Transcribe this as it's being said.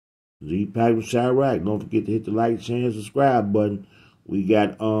Gpac with Chiraq. Don't forget to hit the like, share, and subscribe button. We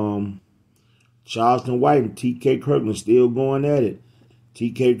got Charleston White and TK Kirkland still going at it.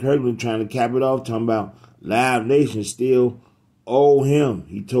 TK Kirkland trying to cap it off, talking about Live Nation still owe him.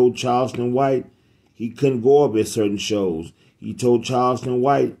 He told Charleston White he couldn't go up at certain shows. He told Charleston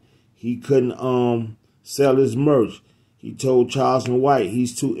White he couldn't sell his merch. He told Charleston White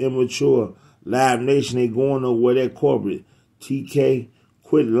he's too immature. Live Nation ain't going nowhere. That corporate. TK,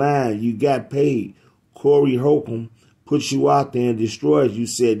 quit lying. You got paid. Corey Holcomb put you out there and destroyed you.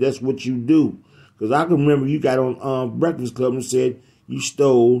 Said that's what you do. Because I can remember you got on Breakfast Club and said you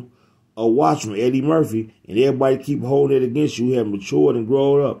stole a watch from Eddie Murphy, and everybody keep holding it against you. You had matured and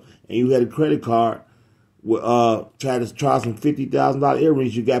grown up, and you had a credit card with try some $50,000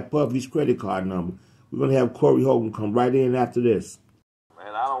 earrings. You got Puffy's credit card number. We're gonna have Corey Holcomb come right in after this.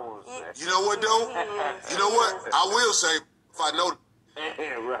 Man, I don't want to say. You know what though? You know what? I will say if I know.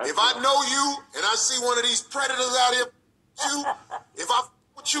 Right. If I know you and I see one of these predators out here, if I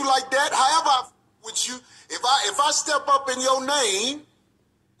with you like that, however I with you, if I step up in your name,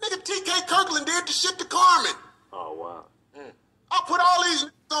 nigga TK Kirkland did the shit to Carmen. Oh wow. I put all these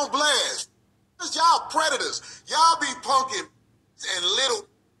niggas on blast. Cause y'all predators. Y'all be punking and little.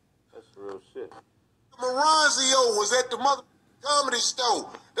 That's real shit. Moranzio was at the mother comedy store.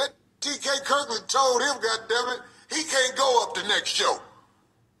 That TK Kirkland told him, goddammit, he can't go up the next show.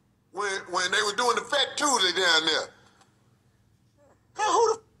 When they were doing the Fat Tuesday down there. Now,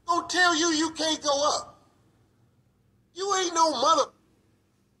 who the f gonna tell you can't go up? You ain't no mother.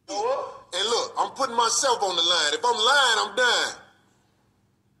 And look, I'm putting myself on the line. If I'm lying, I'm dying.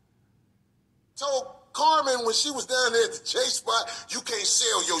 Told Carmen when she was down there at the Chase spot, you can't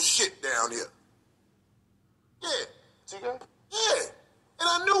sell your shit down here. Yeah. TK? Yeah. And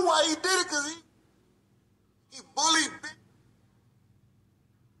I knew why he did it, because he bullied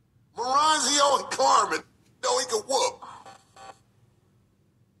Moranzio and Carmen. No, he could whoop.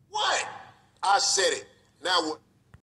 What? I said it. Now what?